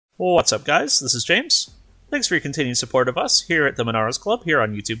What's up, guys? This is James. Thanks for your continued support of us here at the Monaresclub here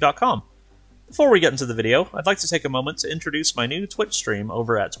on YouTube.com. Before we get into the video, I'd like to take a moment to introduce my new Twitch stream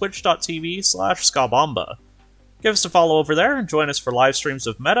over at twitch.tv/skabomba. Give us a follow over there and join us for live streams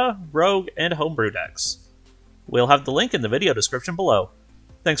of meta, rogue, and homebrew decks. We'll have the link in the video description below.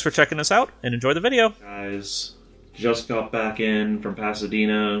 Thanks for checking us out, and enjoy the video! Guys, just got back in from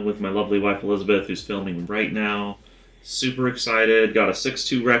Pasadena with my lovely wife Elizabeth, who's filming right now. Super excited, got a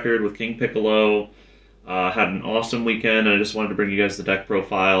 6-2 record with King Piccolo. Had an awesome weekend, and I just wanted to bring you guys the deck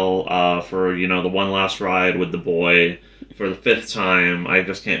profile for, the one last ride with the boy for the 5th time. I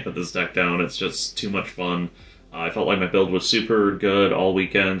just can't put this deck down, it's just too much fun. I felt like my build was super good all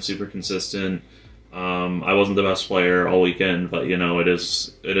weekend, super consistent. I wasn't the best player all weekend, but it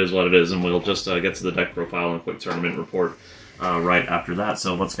is what it is, and we'll just get to the deck profile and a quick tournament report right after that.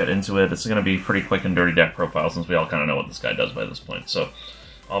 So let's get into it. It's going to be pretty quick and dirty deck profile since we all kind of know what this guy does by this point. So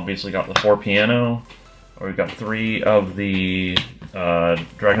obviously got the 4 piano, or we've got 3 of the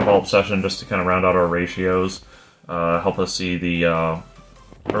Dragon Ball Obsession just to kind of round out our ratios, help us see the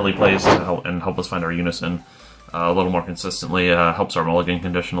early plays and help us find our unison a little more consistently. Helps our mulligan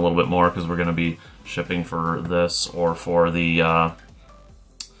condition a little bit more because we're going to be shipping for this or for the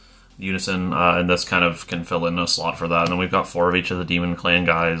unison, and this kind of can fill in a slot for that. And then we've got 4 of each of the Demon Clan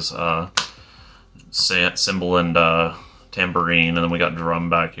guys, Cymbal and Tambourine, and then we got Drum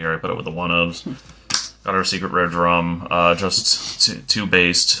back here. I put it with the 1-ofs. Got our secret rare Drum, just too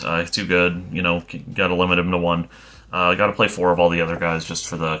based, too good, gotta limit him to 1. Gotta play 4 of all the other guys just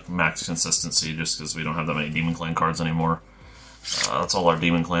for the max consistency, just because we don't have that many Demon Clan cards anymore. That's all our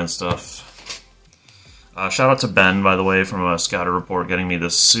Demon Clan stuff. Shout out to Ben, by the way, from a Scatter Report, getting me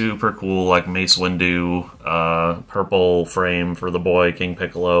this super cool, Mace Windu, purple frame for the boy, King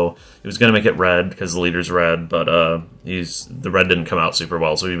Piccolo. He was gonna make it red, because the leader's red, but the red didn't come out super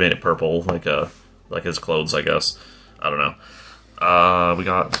well, so he made it purple, like his clothes, I guess. I don't know. We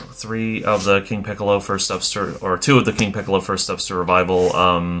got 3 of the King Piccolo First Steps to, or 2 of the King Piccolo First Steps to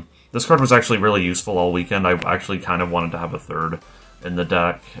Revival. This card was actually really useful all weekend. I actually kind of wanted to have a 3rd in the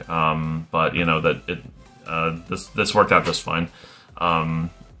deck, but this worked out just fine.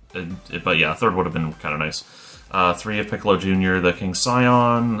 But yeah, 3rd would have been kind of nice. 3 of Piccolo Jr., the King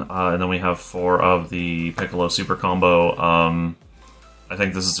Scion, and then we have 4 of the Piccolo Super Combo. I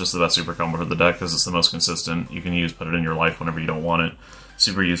think this is just the best super combo for the deck because it's the most consistent. You can put it in your life whenever you don't want it.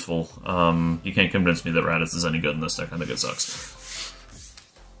 Super useful. You can't convince me that Raditz is any good in this deck. I think it sucks.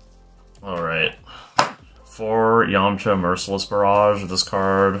 Alright. 4 Yamcha Merciless Barrage. This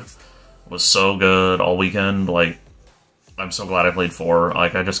card was so good all weekend. I'm so glad I played 4.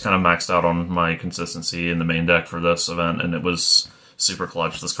 I just kind of maxed out on my consistency in the main deck for this event, and it was super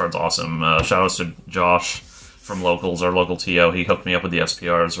clutch. This card's awesome. Shoutouts to Josh from Locals, our local TO. He hooked me up with the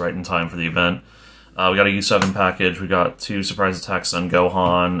SPRs right in time for the event. We got a U7 package. We got 2 Surprise Attacks on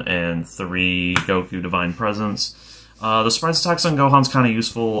Gohan and 3 Goku Divine Presence. The Surprise Attacks on Gohan's kind of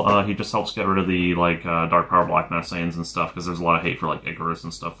useful. He just helps get rid of the Dark Power Black Mass Saiyans and stuff because there's a lot of hate for Icarus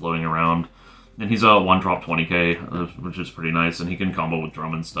and stuff floating around. And he's a 1-drop 20k, which is pretty nice, and he can combo with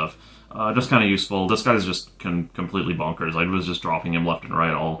Drum and stuff. Just kind of useful. This guy's just completely bonkers. I was just dropping him left and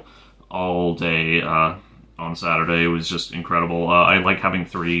right all day. On Saturday. It was just incredible. I like having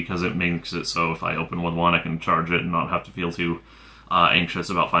 3 because it makes it so if I open with 1, I can charge it and not have to feel too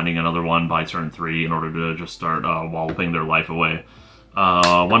anxious about finding another one by turn 3 in order to just start walloping their life away.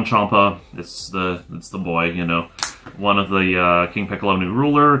 1 Champa, it's the boy, One of the King Piccolo New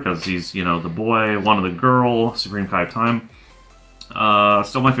Ruler, because he's, the boy. 1 of the girl, Supreme Kai of Time.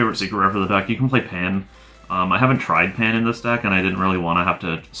 Still my favorite secret rare for the deck. You can play Pan. I haven't tried Pan in this deck, and I didn't really want to have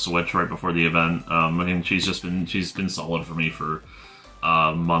to switch right before the event. She's been solid for me for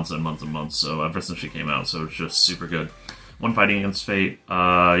months and months and months. So ever since she came out, so it's just super good. 1 Fighting Against Fate.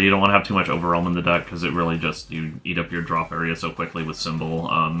 You don't want to have too much Overwhelm in the deck because it really you eat up your drop area so quickly with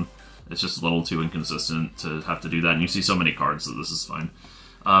Cymbal. It's just a little too inconsistent to have to do that, and you see so many cards that this is fine.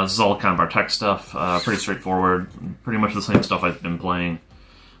 This is all kind of our tech stuff. Pretty straightforward. Pretty much the same stuff I've been playing.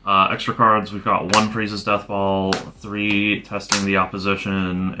 Extra cards, we've got 1 Frieza's Death Ball, 3 Testing the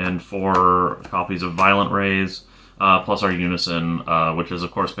Opposition, and 4 copies of Violent Rays, plus our Unison, which is, of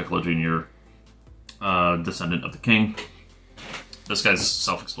course, Piccolo Jr., Descendant of the King. This guy's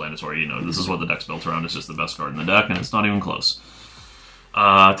self-explanatory, this is what the deck's built around. It's just the best card in the deck, and it's not even close.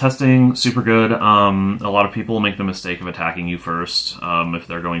 Testing, super good. A lot of people make the mistake of attacking you first, if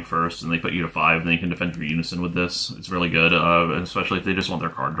they're going first, and they put you to 5, then you can defend your Unison with this. It's really good, especially if they just want their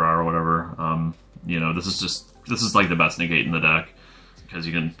card draw or whatever. This is the best negate in the deck. because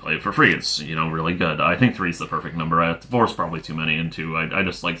you can play it for free. It's, you know, really good. I think 3 is the perfect number. 4 is probably too many, and 2, I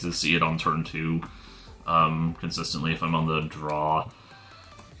just like to see it on turn 2 consistently if I'm on the draw.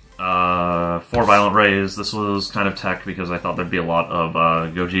 4 Violent Rays. This was kind of tech because I thought there'd be a lot of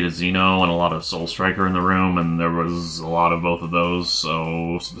Gogeta Xeno and a lot of Soul Striker in the room, and there was a lot of both of those,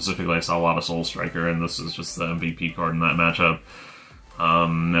 so specifically I saw a lot of Soul Striker, and this is just the MVP card in that matchup.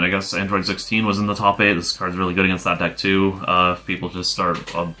 And I guess Android 16 was in the top 8. This card's really good against that deck too, if people just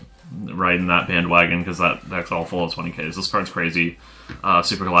start riding that bandwagon, because that deck's all full of 20Ks. This card's crazy.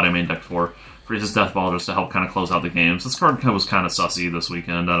 Super glad I made deck 4. Freezes Death Ball just to help kind of close out the games. This card was kind of sussy this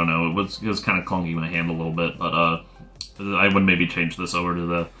weekend. I don't know. It was kind of clunky in my hand a little bit, but I would maybe change this over to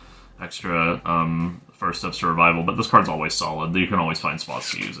the extra First Steps to Revival. But this card's always solid. You can always find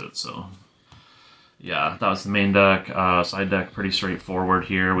spots to use it. So yeah, that was the main deck. Side deck, pretty straightforward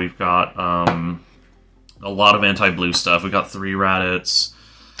here. We've got a lot of anti-blue stuff. We got 3 Raditz,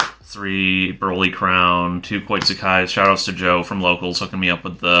 3 Broly Crown, 2 Koitsukais. Shoutouts to Joe from Locals hooking me up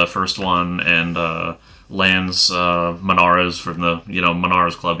with the first one, and Lance Monares from the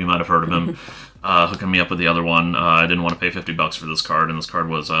Monaresclub. You might have heard of him. Hooking me up with the other one. I didn't want to pay $50 for this card, and this card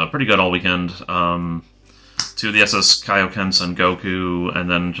was pretty good all weekend. 2 of the SS Kaioken and Goku, and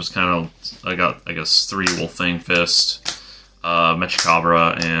then just kind of I got, I guess, 3 Wolfang Fist,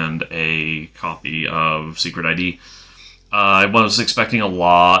 Mechikabra, and a copy of Secret ID. I was expecting a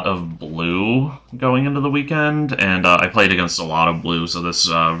lot of blue going into the weekend, and I played against a lot of blue, so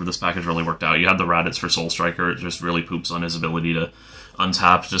this package really worked out. You had the Raditz for Soul Striker. It just really poops on his ability to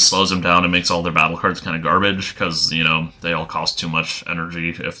untap, just slows him down and makes all their battle cards kind of garbage, because, you know, they all cost too much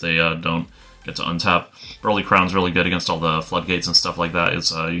energy if they don't get to untap. Broly Crown's really good against all the floodgates and stuff like that.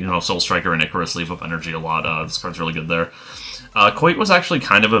 It's, you know, Soul Striker and Icarus leave up energy a lot. This card's really good there. Quake was actually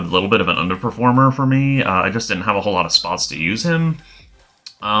kind of a little bit of an underperformer for me. I just didn't have a whole lot of spots to use him.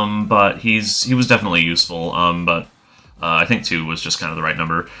 But he was definitely useful. But I think 2 was just kind of the right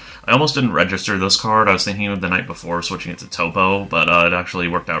number. I almost didn't register this card. I was thinking of the night before switching it to Topo, but it actually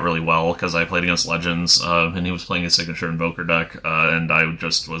worked out really well because I played against Legends, and he was playing his Signature Invoker deck, and I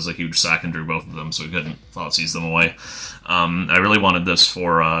just was a huge sack and drew both of them, so he couldn't Thoughtseize them away. I really wanted this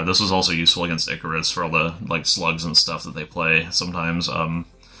for, this was also useful against Icarus for all the, like, slugs and stuff that they play sometimes.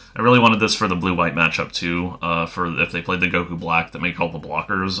 I really wanted this for the blue-white matchup, too, for if they played the Goku Black that may call the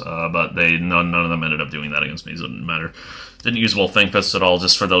blockers, but none of them ended up doing that against me, so it didn't matter. Didn't use Wolfang Fist at all,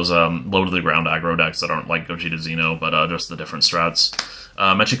 just for those low-to-the-ground aggro decks that aren't like Gogeta Xeno, but just the different strats.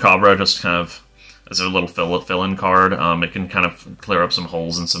 Mechikabra, just kind of as a little fill-in card. It can kind of clear up some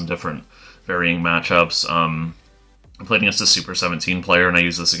holes in some different varying matchups. I played against a Super 17 player, and I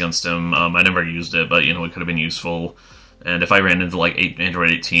used this against him. I never used it, but, you know, it could have been useful. And if I ran into, like, Android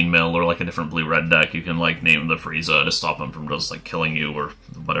 18 mill or, like, a different blue-red deck, you can, like, name the Frieza to stop him from just, like, killing you or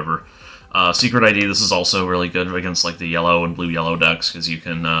whatever. Secret ID, this is also really good against, like, the yellow and blue-yellow decks, because you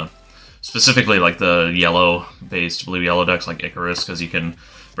can, specifically, like, the yellow-based blue-yellow decks, like Icarus, because you can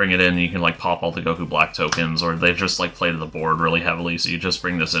bring it in and you can, like, pop all the Goku Black tokens, or they just, like, play to the board really heavily, so you just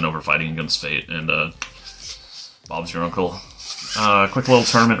bring this in over fighting against Fate, and, Bob's your uncle. Quick little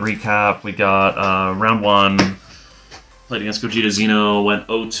tournament recap. We got, round 1... Played against Gogeta Xeno, went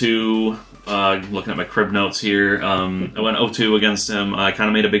 0-2, looking at my crib notes here. I went 0-2 against him. I kind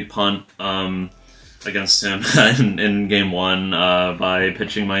of made a big punt against him in Game 1 by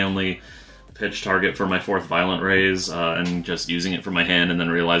pitching my only pitch target for my 4th Violent Rays and just using it for my hand, and then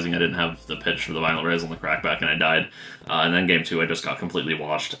realizing I didn't have the pitch for the Violent Rays on the crackback, and I died. And then Game 2, I just got completely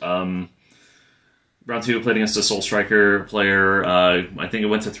washed. Round 2, played against a Soul Striker player. I think it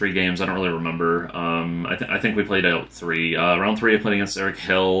went to 3 games. I don't really remember. I think we played out 3. Round 3, I played against Eric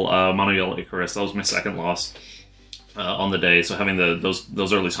Hill, Mono Yellow Icarus. That was my 2nd loss on the day. So having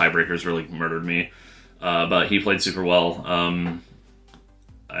those early tiebreakers really murdered me. But he played super well, and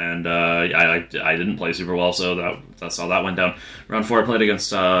I didn't play super well. So that's how that went down. Round 4, I played against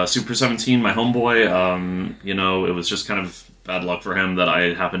Super 17, my homeboy. You know, it was just kind of bad luck for him that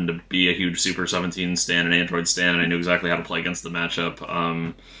I happened to be a huge Super 17 stan and Android stan, and I knew exactly how to play against the matchup.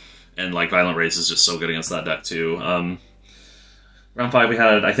 And, like, Violent Race is just so good against that deck, too. Round 5, we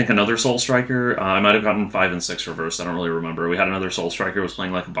had, I think, another Soul Striker. I might have gotten 5 and 6 reversed. I don't really remember. We had another Soul Striker who was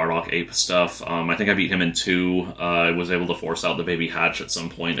playing, like, Bardock Ape stuff. I think I beat him in 2. I was able to force out the Baby Hatch at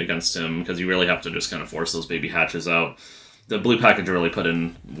some point against him, because you really have to just kind of force those Baby Hatches out. The blue package really put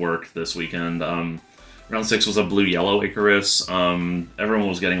in work this weekend. Round 6 was a blue-yellow Icarus. Everyone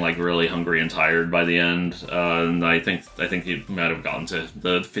was getting, like, really hungry and tired by the end, and I think he might have gotten to,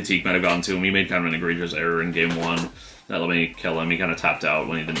 the fatigue might have gotten to him. He made kind of an egregious error in Game 1 that let me kill him. He kind of tapped out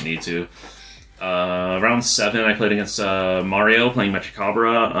when he didn't need to. Round 7, I played against Mario, playing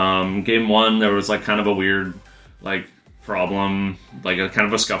Mechicabra. Game 1, there was like kind of a weird like problem, like a kind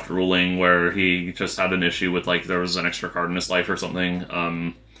of a scuffed ruling where he just had an issue with like there was an extra card in his life or something.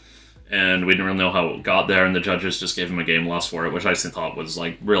 And we didn't really know how it got there, and the judges just gave him a game loss for it, which I thought was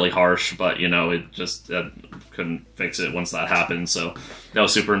like really harsh, but you know, it just couldn't fix it once that happened, so that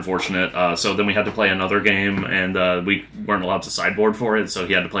was super unfortunate. So then we had to play another game, and we weren't allowed to sideboard for it, so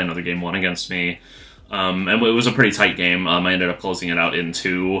he had to play another game 1 against me. And it was a pretty tight game. I ended up closing it out in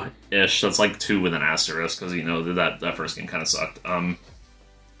 2-ish, that's like 2 with an asterisk, because you know, that first game kind of sucked. And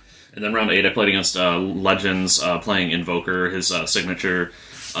then round 8, I played against Legends, playing Invoker, his signature.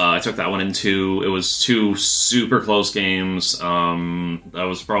 I took that one in 2. It was 2 super close games. That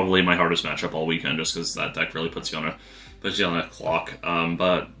was probably my hardest matchup all weekend, just because that deck really puts you on a clock.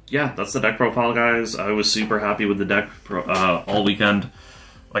 But yeah, that's the deck profile, guys. I was super happy with the deck all weekend.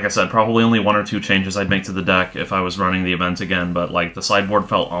 Like I said, probably only 1 or 2 changes I'd make to the deck if I was running the event again. But like the sideboard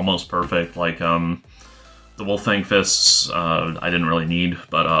felt almost perfect. Like the Wolfang Fists, I didn't really need,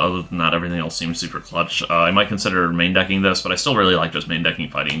 but other than that, everything else seems super clutch. I might consider main decking this, but I still really like just main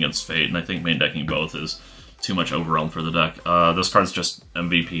decking Fighting Against Fate, and I think main decking both is too much overwhelm for the deck. This card's just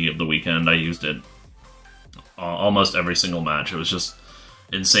MVP of the weekend. I used it almost every single match. It was just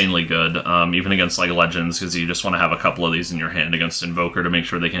insanely good, even against like Legends, because you just want to have a couple of these in your hand against Invoker to make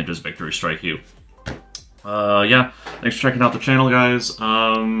sure they can't just Victory Strike you. Yeah, thanks for checking out the channel, guys.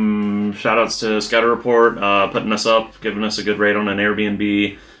 Shoutouts to Scatter Report, putting us up, giving us a good rate on an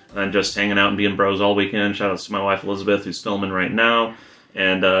Airbnb, and just hanging out and being bros all weekend. Shoutouts to my wife Elizabeth, who's filming right now,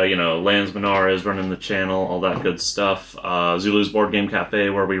 and you know, Lance Menard is running the channel, all that good stuff. Zulu's Board Game Cafe,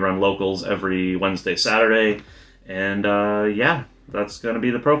 where we run locals every Wednesday, Saturday, and yeah, that's gonna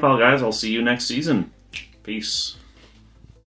be the profile, guys. I'll see you next season. Peace.